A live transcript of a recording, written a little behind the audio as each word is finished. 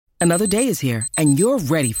Another day is here, and you're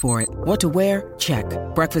ready for it. What to wear? Check.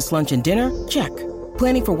 Breakfast, lunch, and dinner? Check.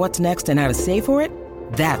 Planning for what's next and how to save for it?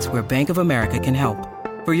 That's where Bank of America can help.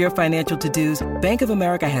 For your financial to-dos, Bank of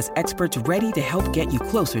America has experts ready to help get you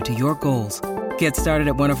closer to your goals. Get started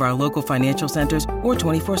at one of our local financial centers or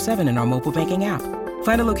 24/7 in our mobile banking app.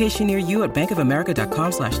 Find a location near you at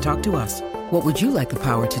bankofamerica.com/talktous. What would you like the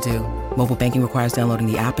power to do? Mobile banking requires downloading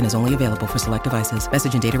the app and is only available for select devices.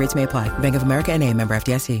 Message and data rates may apply. Bank of America N.A., member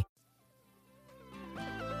FDIC.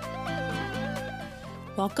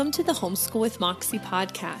 Welcome to the Homeschool with Moxie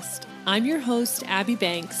podcast. I'm your host, Abby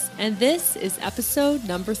Banks, and this is episode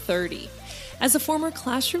number 30. As a former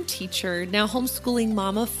classroom teacher, now homeschooling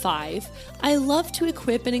mom of 5, I love to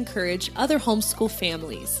equip and encourage other homeschool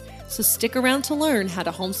families. So stick around to learn how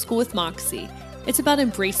to homeschool with Moxie. It's about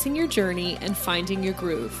embracing your journey and finding your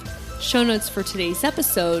groove. Show notes for today's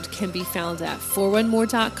episode can be found at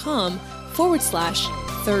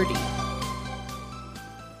 4onemore.com/30.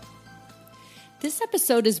 This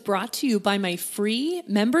episode is brought to you by my free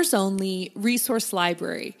members-only resource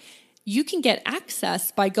library. You can get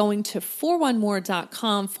access by going to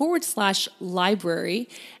 4onemore.com/library.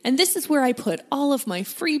 And this is where I put all of my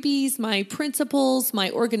freebies, my principles, my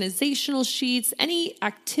organizational sheets, any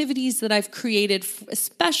activities that I've created,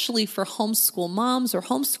 especially for homeschool moms or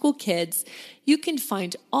homeschool kids. You can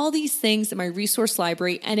find all these things in my resource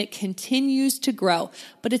library, and it continues to grow.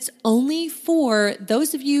 But it's only for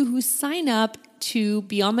those of you who sign up to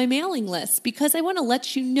be on my mailing list, because I want to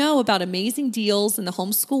let you know about amazing deals in the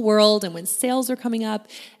homeschool world and when sales are coming up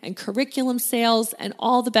and curriculum sales and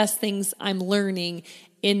all the best things I'm learning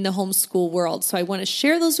in the homeschool world. So I want to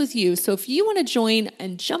share those with you. So if you want to join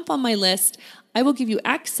and jump on my list, I will give you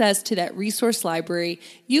access to that resource library.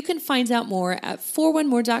 You can find out more at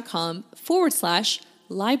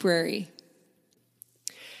 4onemore.com/library.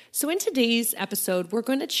 So in today's episode, we're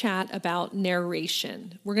going to chat about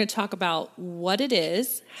narration. We're going to talk about what it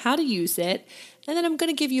is, how to use it, and then I'm going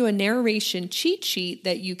to give you a narration cheat sheet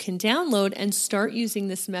that you can download and start using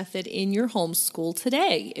this method in your homeschool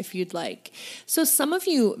today, if you'd like. So some of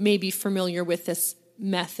you may be familiar with this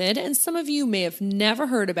method, and some of you may have never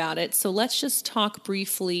heard about it. So let's just talk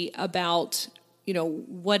briefly about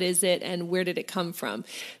what is it and where did it come from?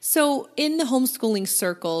 So in the homeschooling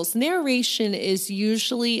circles, narration is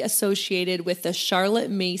usually associated with the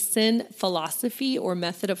Charlotte Mason philosophy or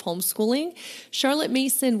method of homeschooling. Charlotte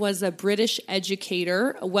Mason was a British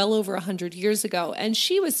educator well over 100 years ago, and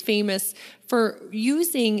she was famous for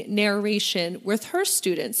using narration with her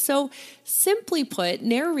students. So simply put,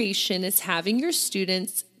 narration is having your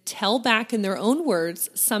students tell back in their own words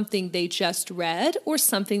something they just read or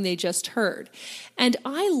something they just heard. And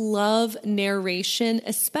I love narration,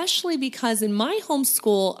 especially because in my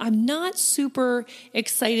homeschool, I'm not super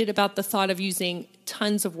excited about the thought of using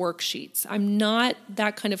tons of worksheets. I'm not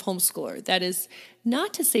that kind of homeschooler. That is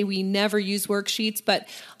not to say we never use worksheets, but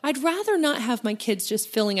I'd rather not have my kids just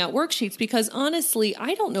filling out worksheets because honestly,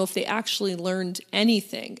 I don't know if they actually learned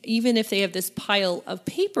anything, even if they have this pile of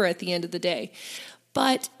paper at the end of the day.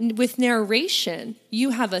 But with narration,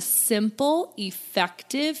 you have a simple,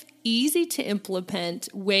 effective, easy to implement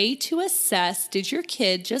way to assess, did your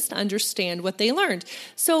kid just understand what they learned?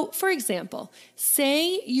 So for example,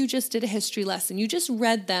 say you just did a history lesson. You just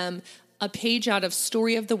read them a page out of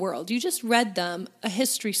Story of the World. You just read them a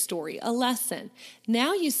history story, a lesson.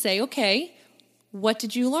 Now you say, okay, what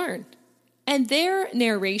did you learn? And their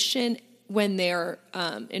narration when they're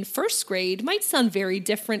in first grade might sound very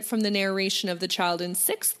different from the narration of the child in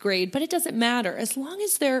 6th grade, but it doesn't matter. As long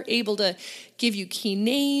as they're able to give you key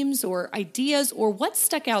names or ideas or what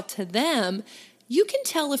stuck out to them, you can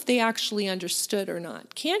tell if they actually understood or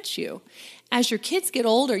not, can't you? As your kids get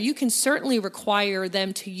older, you can certainly require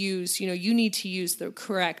them to use, you need to use the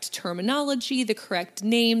correct terminology, the correct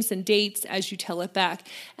names and dates as you tell it back.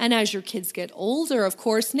 And as your kids get older, of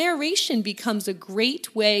course, narration becomes a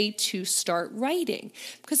great way to start writing.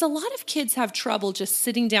 Because a lot of kids have trouble just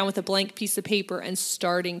sitting down with a blank piece of paper and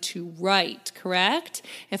starting to write, correct?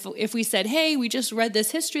 If we said, hey, we just read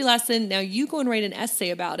this history lesson, now you go and write an essay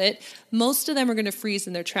about it, most of them are going to freeze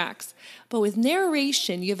in their tracks. But with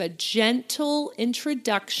narration, you have a gentle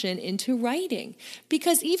introduction into writing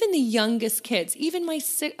because even the youngest kids, even my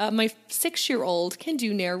 6-year-old can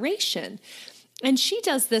do narration. And she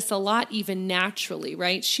does this a lot even naturally,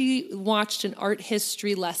 right? She watched an art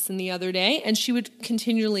history lesson the other day and she would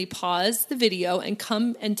continually pause the video and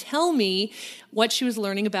come and tell me what she was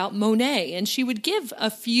learning about Monet. And she would give a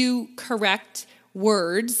few correct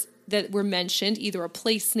words that were mentioned, either a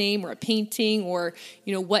place name or a painting or,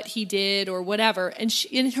 what he did or whatever. And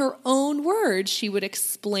in her own words, she would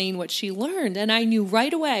explain what she learned. And I knew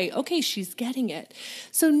right away, okay, she's getting it.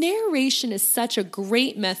 So narration is such a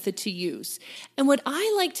great method to use. And what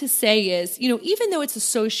I like to say is, even though it's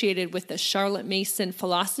associated with the Charlotte Mason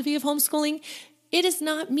philosophy of homeschooling, it does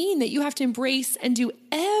not mean that you have to embrace and do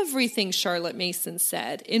everything Charlotte Mason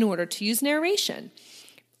said in order to use narration.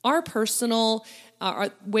 Our personal our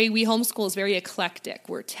way we homeschool is very eclectic.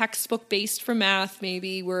 We're textbook based for math,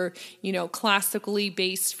 maybe we're, classically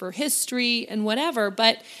based for history and whatever.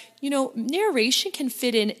 But, narration can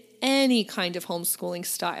fit in any kind of homeschooling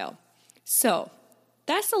style. So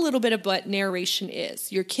that's a little bit of what narration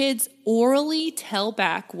is. Your kids orally tell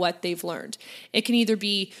back what they've learned. It can either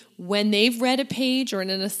be when they've read a page or in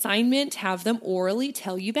an assignment, have them orally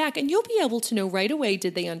tell you back. And you'll be able to know right away,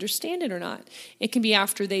 did they understand it or not? It can be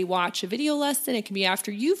after they watch a video lesson. It can be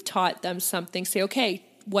after you've taught them something. Say, okay,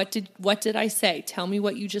 what did I say? Tell me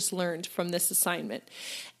what you just learned from this assignment.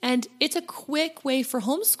 And it's a quick way for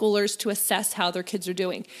homeschoolers to assess how their kids are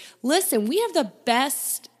doing. Listen, we have the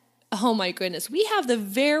best. Oh my goodness, we have the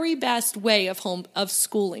very best way of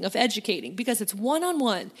schooling, of educating, because it's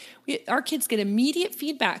one-on-one. Our kids get immediate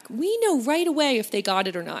feedback. We know right away if they got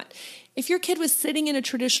it or not. If your kid was sitting in a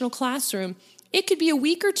traditional classroom, it could be a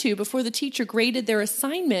week or two before the teacher graded their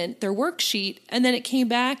assignment, their worksheet, and then it came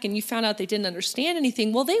back and you found out they didn't understand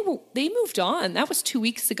anything. Well, they moved on. That was 2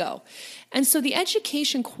 weeks ago. And so the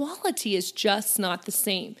education quality is just not the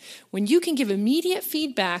same. When you can give immediate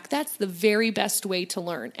feedback, that's the very best way to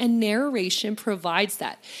learn. And narration provides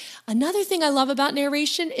that. Another thing I love about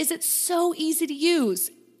narration is it's so easy to use.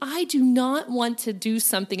 I do not want to do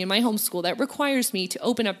something in my homeschool that requires me to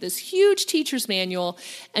open up this huge teacher's manual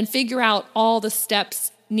and figure out all the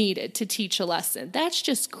steps needed to teach a lesson. That's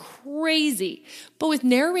just crazy. But with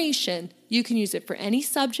narration, you can use it for any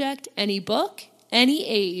subject, any book, any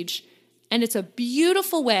age, and it's a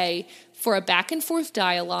beautiful way for a back and forth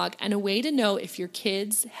dialogue and a way to know if your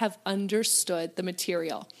kids have understood the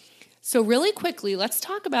material. So really quickly, let's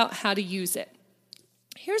talk about how to use it.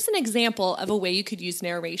 Here's an example of a way you could use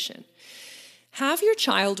narration. Have your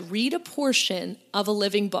child read a portion of a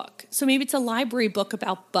living book. So maybe it's a library book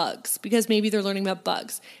about bugs, because maybe they're learning about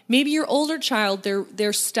bugs. Maybe your older child,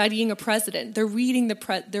 they're studying a president. They're reading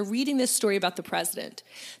this story about the president.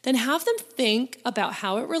 Then have them think about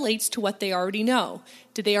how it relates to what they already know.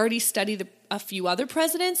 Did they already study a few other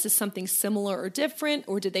presidents? Is something similar or different?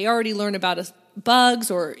 Or did they already learn about bugs?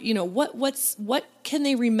 Or, what can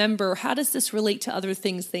they remember? How does this relate to other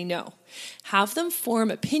things they know? Have them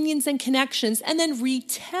form opinions and connections and then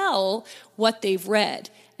retell what they've read,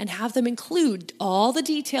 and have them include all the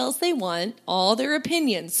details they want, all their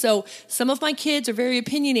opinions. So some of my kids are very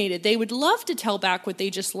opinionated. They would love to tell back what they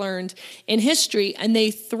just learned in history, and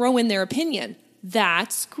they throw in their opinion.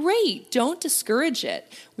 That's great. Don't discourage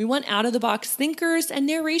it. We want out-of-the-box thinkers, and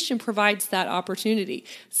narration provides that opportunity.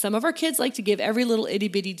 Some of our kids like to give every little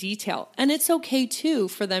itty-bitty detail, and it's okay, too,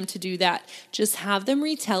 for them to do that. Just have them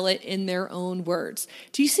retell it in their own words.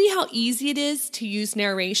 Do you see how easy it is to use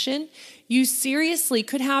narration? You seriously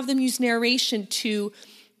could have them use narration to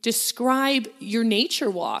describe your nature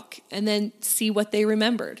walk and then see what they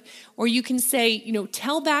remembered. Or you can say,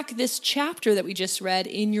 tell back this chapter that we just read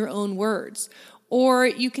in your own words. Or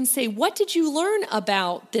you can say, what did you learn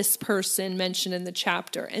about this person mentioned in the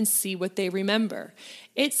chapter, and see what they remember.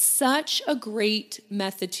 It's such a great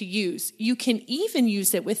method to use. You can even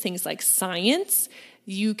use it with things like science.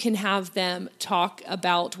 You can have them talk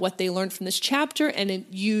about what they learned from this chapter and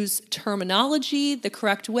use terminology the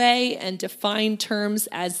correct way and define terms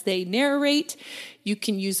as they narrate. You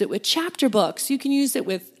can use it with chapter books. You can use it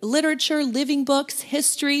with literature, living books,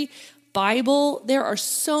 history, Bible. There are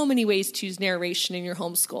so many ways to use narration in your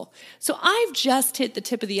homeschool. So I've just hit the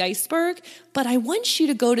tip of the iceberg, but I want you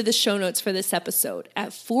to go to the show notes for this episode at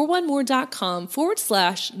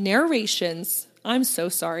 4onemore.com/narrations. I'm so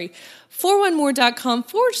sorry.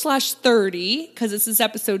 4onemore.com/30, because this is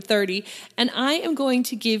episode 30, and I am going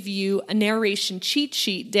to give you a narration cheat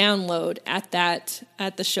sheet download at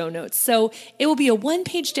the show notes. So it will be a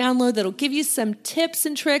one-page download that'll give you some tips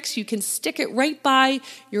and tricks. You can stick it right by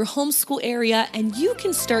your homeschool area, and you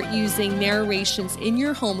can start using narrations in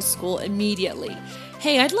your homeschool immediately.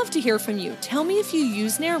 Hey, I'd love to hear from you. Tell me if you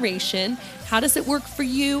use narration. How does it work for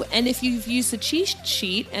you? And if you've used a cheat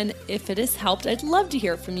sheet and if it has helped, I'd love to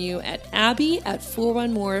hear from you at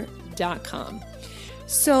abby@4onemore.com.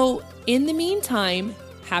 So in the meantime,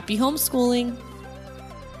 happy homeschooling.